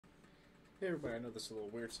Hey everybody, I know this is a little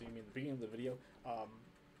weird seeing me in the beginning of the video.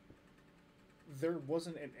 There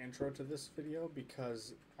wasn't an intro to this video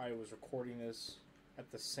because I was recording this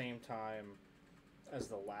at the same time as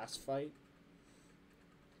the last fight.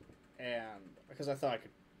 And because I thought I could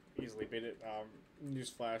easily beat it.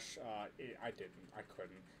 Newsflash, I didn't. I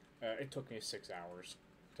couldn't. It took me 6 hours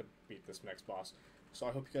to beat this next boss. So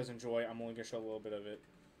I hope you guys enjoy. I'm only going to show a little bit of it.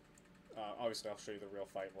 Obviously, I'll show you the real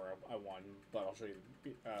fight where I won, but I'll show you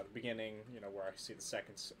the beginning, you know, where I see the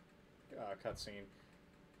second cutscene.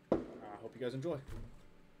 I hope you guys enjoy.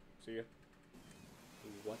 See ya.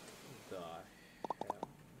 What the hell?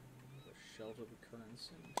 The shells of the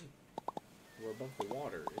currency. We're above the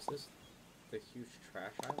water. Is this the huge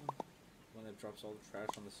trash island? The one that drops all the trash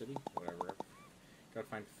on the city? Whatever. Gotta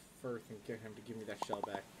find Firth and get him to give me that shell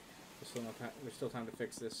back. There's still time to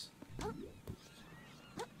fix this.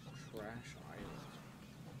 Trash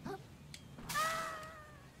island.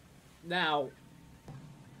 Now,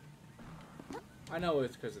 I know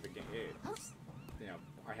it's because of the game. You know,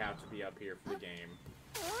 I have to be up here for the game.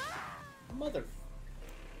 Mother.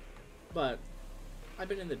 But I've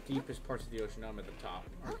been in the deepest parts of the ocean. I'm at the top.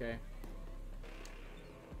 Okay.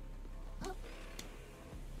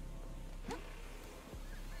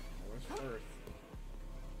 Where's Firth?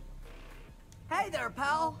 Hey there,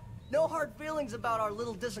 pal! No hard feelings about our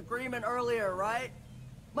little disagreement earlier, right?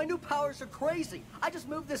 My new powers are crazy. I just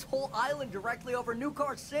moved this whole island directly over New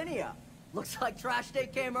Carcinia. Looks like Trash Day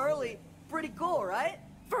came early. Pretty cool, right?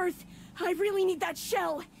 Firth, I really need that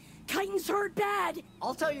shell. Chitin's hurt bad.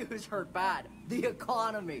 I'll tell you who's hurt bad. The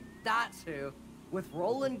economy. That's who. With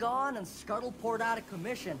Roland gone and Scuttleport out of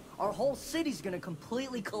commission, our whole city's gonna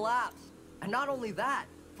completely collapse. And not only that,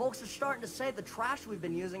 folks are starting to say the trash we've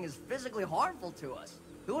been using is physically harmful to us.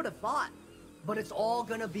 Who would have thought? But it's all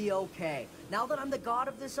gonna be okay. Now that I'm the god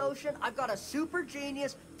of this ocean, I've got a super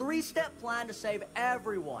genius 3-step plan to save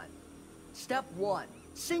everyone. Step 1.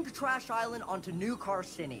 Sink Trash Island onto New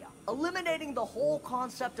Carcinia, eliminating the whole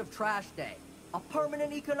concept of Trash Day. A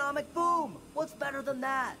permanent economic boom! What's better than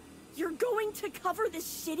that? You're going to cover the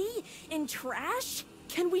city in trash?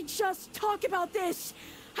 Can we just talk about this?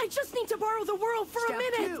 I just need to borrow the world for a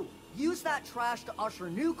minute! Step 2. Use that trash to usher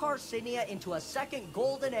New Carcinia into a second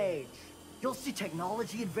golden age. You'll see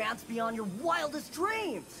technology advance beyond your wildest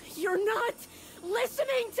dreams! You're not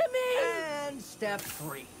listening to me! And step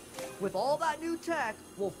 3. With all that new tech,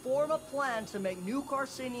 we'll form a plan to make New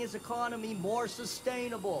Carcinia's economy more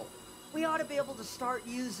sustainable. We ought to be able to start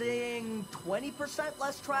using 20%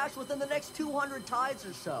 less trash within the next 200 tides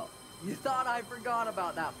or so. You thought I forgot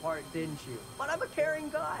about that part, didn't you? But I'm a caring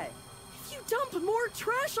guy. If you dump more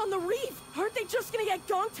trash on the reef, aren't they just gonna get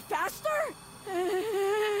gonked faster?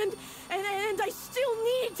 And I still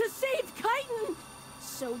need to save Chitin!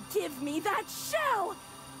 So give me that shell!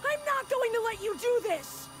 I'm not going to let you do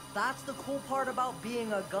this! That's the cool part about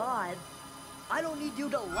being a god. I don't need you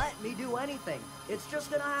to let me do anything. It's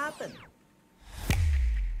just gonna happen.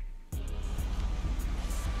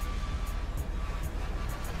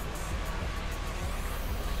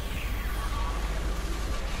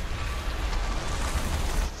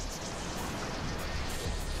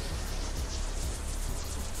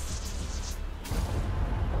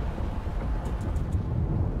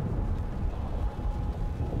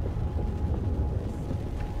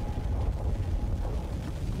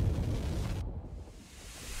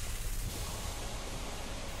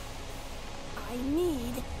 I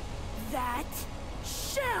need that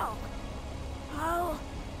shell! I'll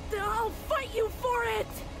fight you for it!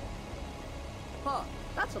 Huh,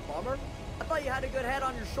 that's a bummer. I thought you had a good head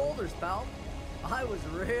on your shoulders, pal. I was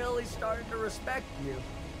really starting to respect you.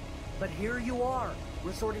 But here you are,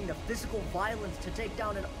 resorting to physical violence to take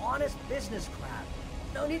down an honest business crab.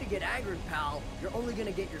 No need to get angry, pal. You're only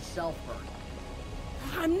gonna get yourself hurt.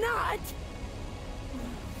 I'm not!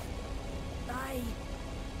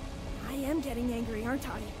 I am getting angry, aren't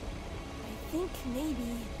I? I think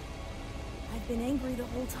maybe I've been angry the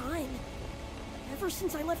whole time. Ever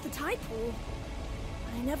since I left the tide pool.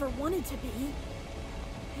 I never wanted to be.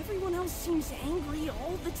 Everyone else seems angry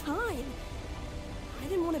all the time. I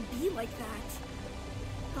didn't want to be like that.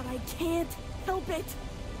 But I can't help it.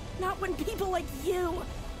 Not when people like you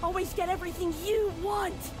always get everything you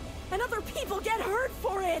want, and other people get hurt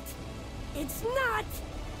for it. It's not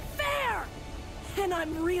fair! And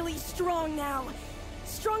I'm really strong now.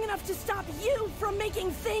 Strong enough to stop you from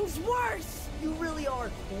making things worse! You really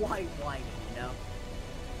are quite whiny, you know?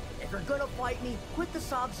 If you're gonna fight me, quit the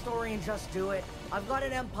sob story and just do it. I've got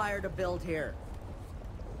an empire to build here.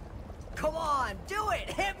 Come on, do it!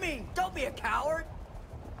 Hit me! Don't be a coward!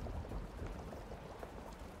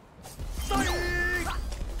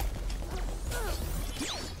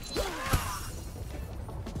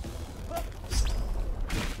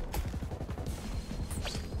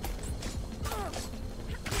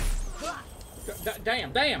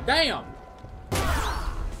 Damn, damn, damn!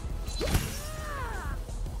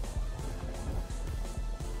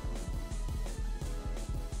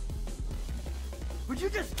 Would you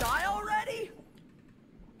just die already?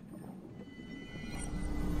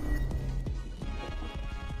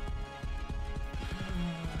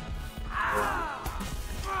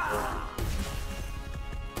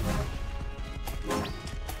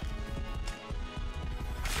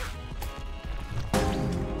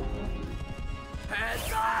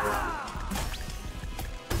 Heads up!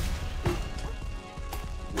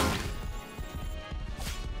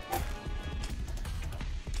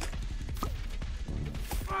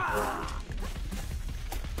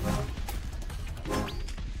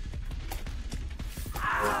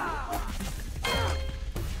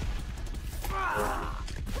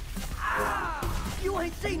 You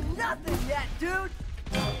ain't seen nothing yet, dude!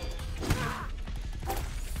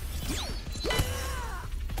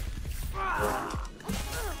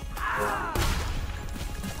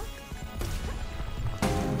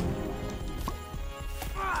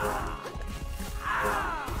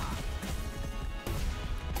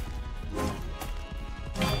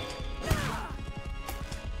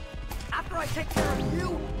 After I take care of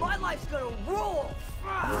you, my life's gonna rule!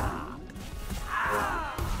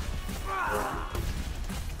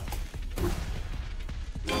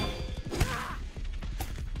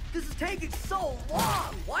 This is taking so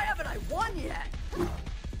long! Why haven't I won yet?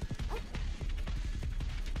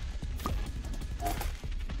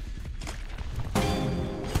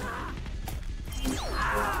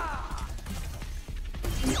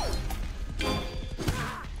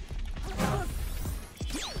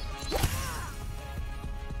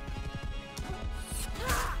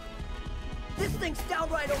 This thing's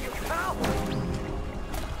downright overpowered!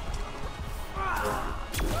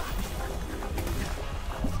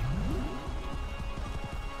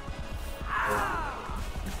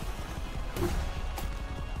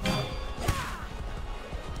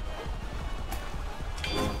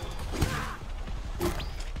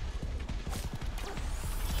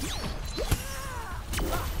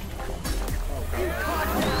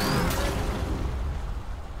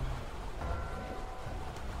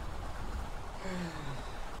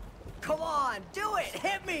 Come on, do it!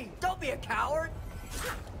 Hit me! Don't be a coward!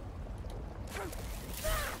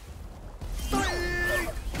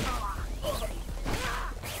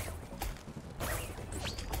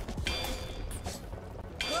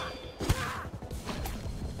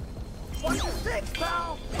 What's the six,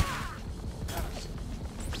 pal?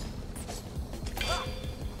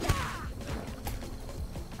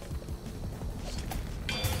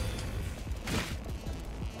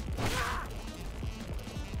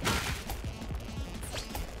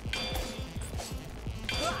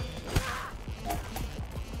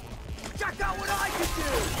 Check out what I can do!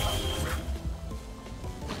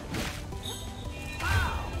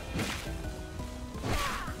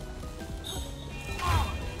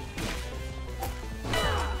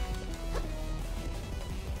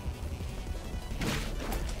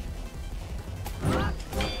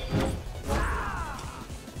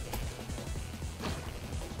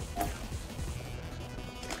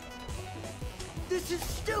 This is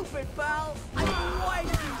stupid, pal! I'm way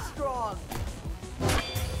too strong!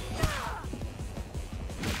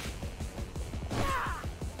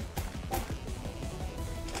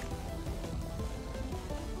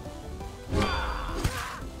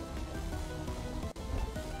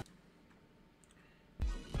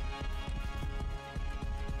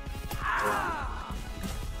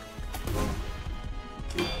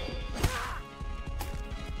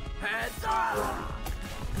 Heads up!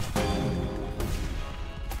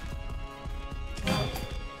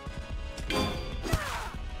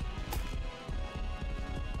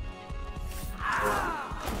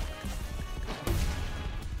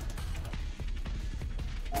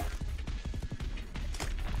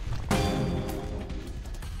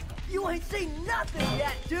 You ain't seen nothing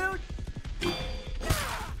yet, dude!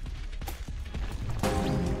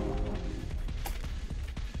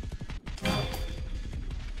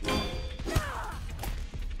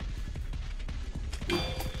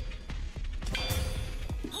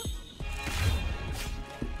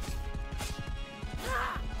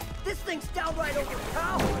 This thing's downright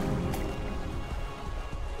overpowered!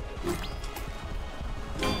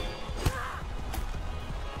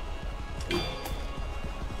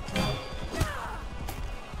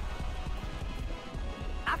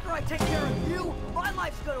 After I take care of you, my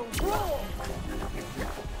life's gonna rule!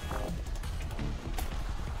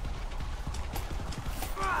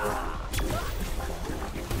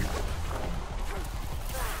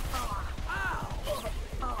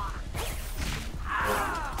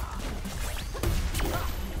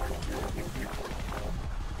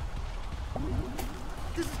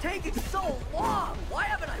 This is taking so long! Why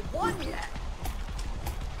haven't I won yet?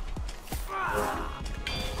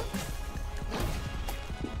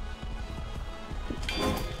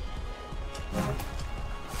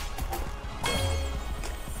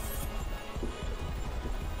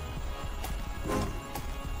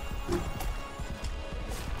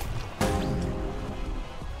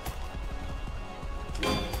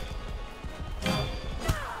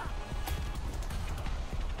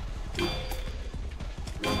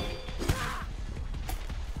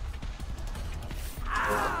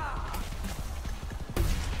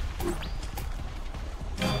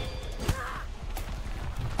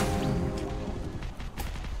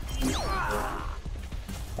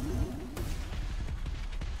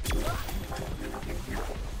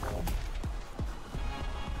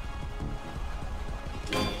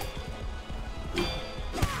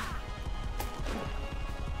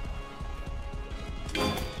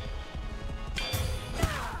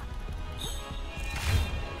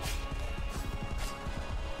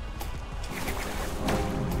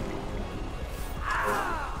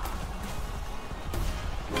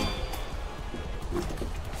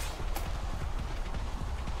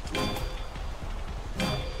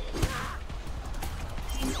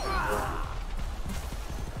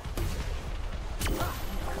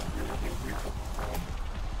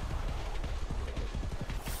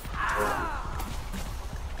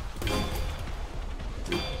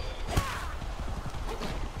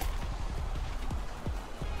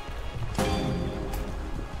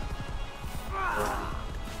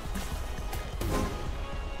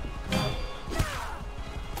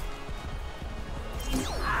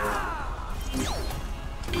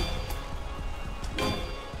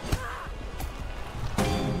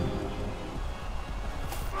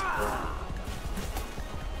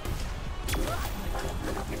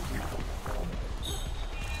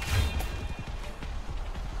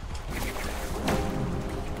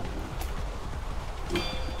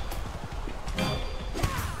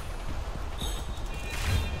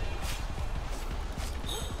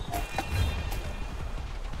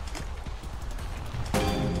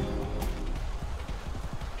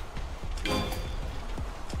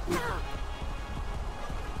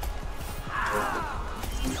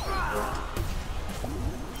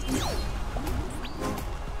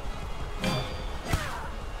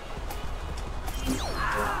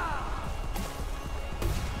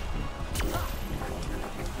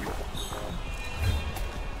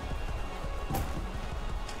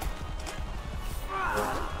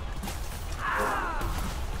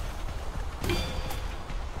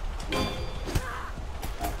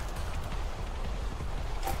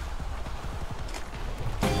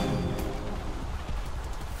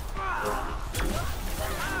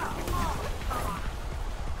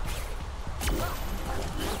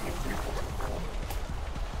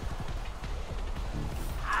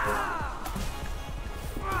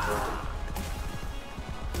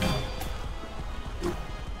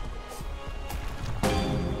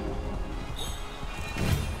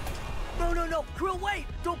 No, Krill, wait!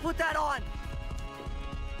 Don't put that on!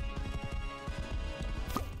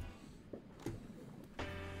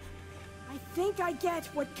 I think I get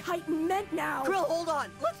what Chitin meant now. Krill, hold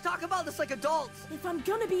on! Let's talk about this like adults! If I'm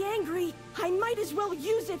gonna be angry, I might as well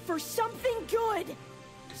use it for something good.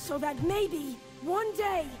 So that maybe, one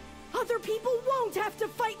day, other people won't have to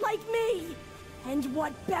fight like me. And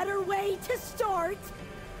what better way to start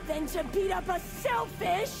than to beat up a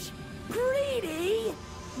selfish, greedy,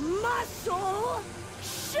 muscle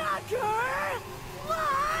shocker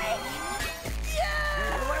like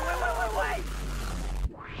you! Wait!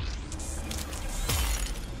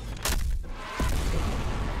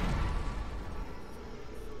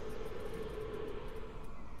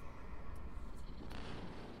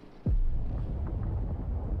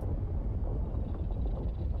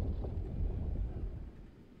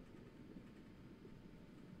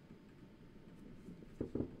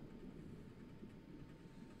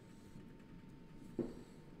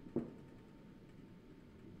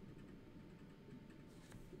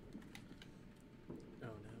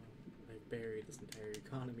 Bury this entire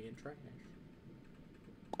economy in trash.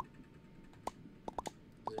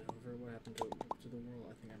 Is it over? What happened to the world?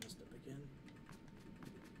 I think I messed up again.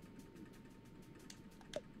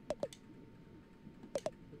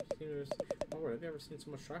 Have you ever seen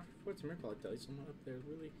so much traffic before? It's a miracle, I tell you. Someone up there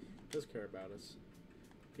really does care about us.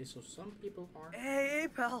 Okay, so some people aren't. Hey,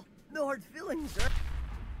 pal. No hard feelings, sir.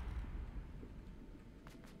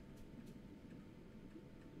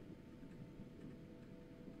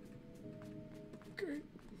 Okay.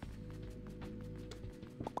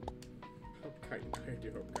 I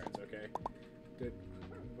do hope Kite's okay. Dude,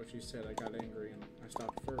 which she said I got angry and I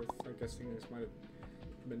stopped Firth. I guess things might have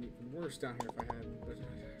been even worse down here if I hadn't, but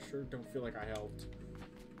I sure don't feel like I helped.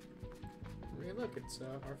 Hey, look, it's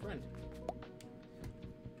our friend.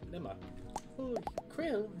 Emma. Oh,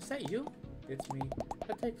 Krill, is that you? It's me.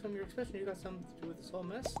 I take from your expression you got something to do with this whole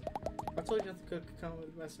mess. I told you nothing could come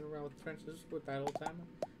with messing around with trenches with that old timer.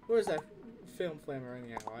 Where's that film flamer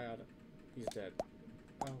anyhow? I oughta. He's dead.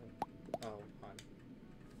 Oh, hon.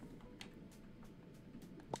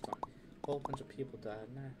 It's fine. A whole bunch of people died.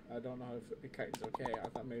 Nah, I don't know if Kite's okay. I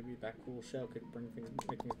thought maybe that cool shell could make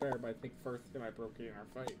things better, but I think Firth and I broke in our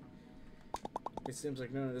fight. It seems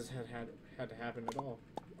like none of this had to happen at all.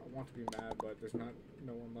 I want to be mad, but there's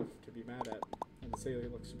no one left to be mad at. And the city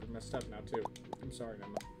looks super messed up now too. I'm sorry,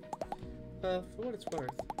 Emma. For what it's worth,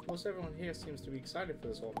 most everyone here seems to be excited for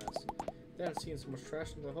this whole mess. They haven't seen so much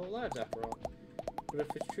trash in their whole lives after all. But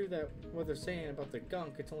if it's true that what they're saying about the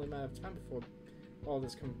gunk, it's only a matter of time before all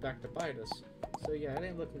this comes back to bite us. So yeah, it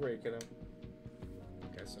ain't looking great, kiddo.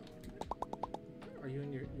 Okay, so are you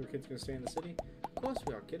and your kids gonna stay in the city? Of course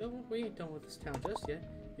we are, kiddo. We ain't done with this town just yet.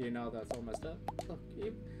 You know that's all messed up. Look,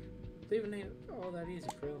 leaving ain't all that easy,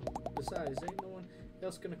 Krill. Besides, ain't no one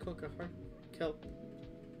else gonna cook a hard kelp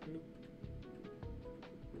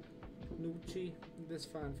Nucci. This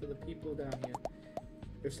fine for the people down here.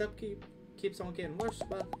 If stuff keeps on getting worse,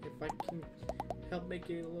 well, if I can help make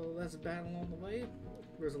it a little less bad along the way,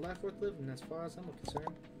 there's a life worth living as far as I'm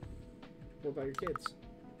concerned. What about your kids?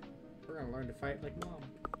 We're gonna learn to fight like Mom.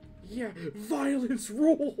 Yeah, violence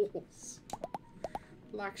rules!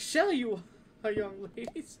 Like, shall you, young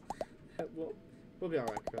ladies? We'll be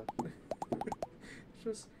alright, girl.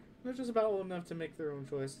 They're just about old enough to make their own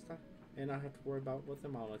choices and not have to worry about what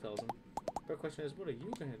their mama tells them. But the question is, what are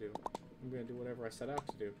you gonna do? I'm gonna do whatever I set out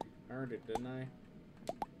to do. I earned it, didn't I?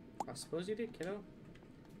 I suppose you did, kiddo.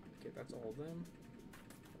 Okay, that's all of them.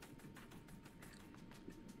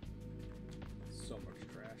 So much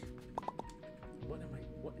trash. What am I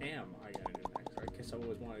gonna do next? I guess I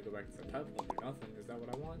always wanted to go back to the pub and do nothing. Is that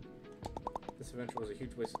what I want? This adventure was a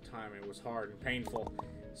huge waste of time. It was hard and painful.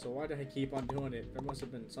 So why did I keep on doing it? There must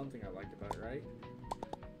have been something I liked about it, right?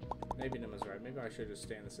 Maybe Nimma's right. Maybe I should just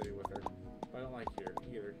stay in the city with her. But I don't like here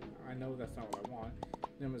either. I know that's not what I want.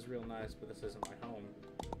 Nimma's real nice, but this isn't my home.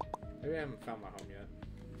 Maybe I haven't found my home yet.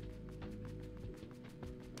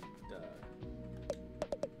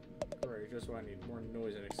 Great, just what I need. More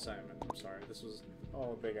noise and excitement. I'm sorry. This was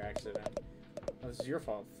all a big accident. Oh, this is your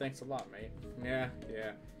fault. Thanks a lot, mate. Yeah.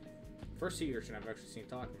 First sea urchin I've actually seen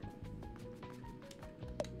talking.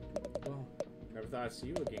 Well, never thought I'd see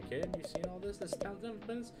you again, kid. You seen all this? This town's never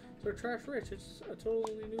been so trash rich. It's a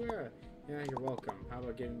totally new era. Yeah, you're welcome. How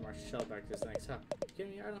about giving me my shell back this thanks? Huh? You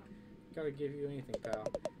kidding me? I don't gotta give you anything, pal.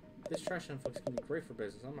 This trash influx can be great for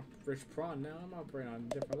business. I'm a rich prawn now. I'm operating on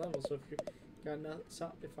a different level. So if you got nothing,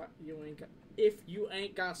 if you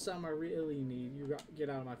ain't got something I really need, you got get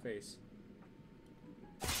out of my face.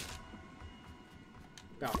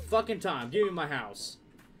 About fucking time. Give me my house.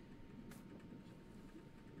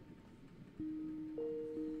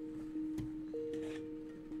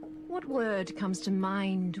 What word comes to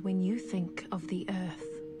mind when you think of the Earth?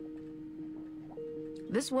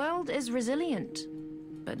 This world is resilient,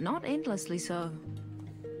 but not endlessly so.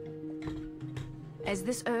 As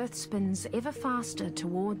this Earth spins ever faster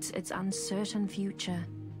towards its uncertain future,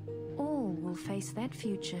 all will face that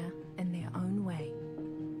future in their own way.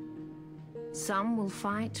 Some will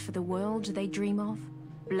fight for the world they dream of,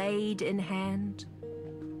 blade in hand.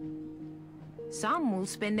 Some will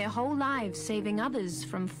spend their whole lives saving others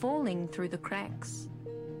from falling through the cracks.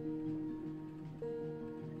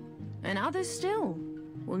 And others still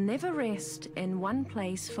will never rest in one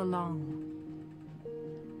place for long.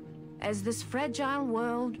 As this fragile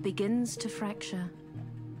world begins to fracture,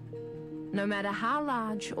 no matter how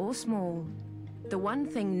large or small, the one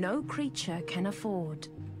thing no creature can afford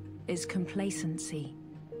is complacency.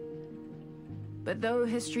 But though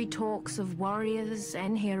history talks of warriors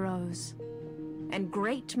and heroes, and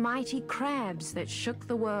great mighty crabs that shook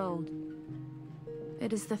the world,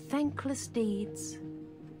 it is the thankless deeds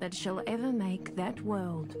that shall ever make that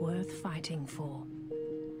world worth fighting for.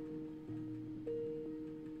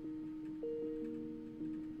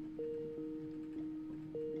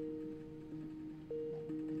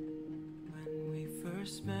 When we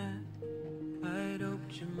first met, I'd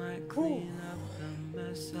hoped you might clean up the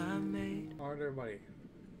mess I made. Alright, everybody.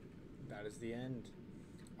 That is the end.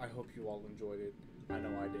 I hope you all enjoyed it. I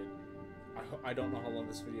know I did. I don't know how long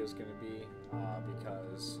this video is going to be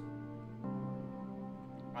because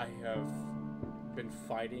I have been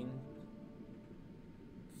fighting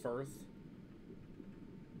Firth.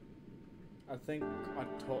 I think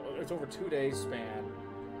it's over 2 days span,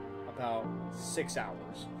 about 6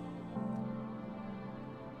 hours.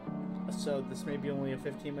 So this may be only a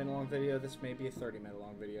 15-minute long video. This may be a 30-minute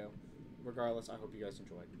long video. Regardless, I hope you guys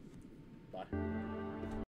enjoyed. Bye.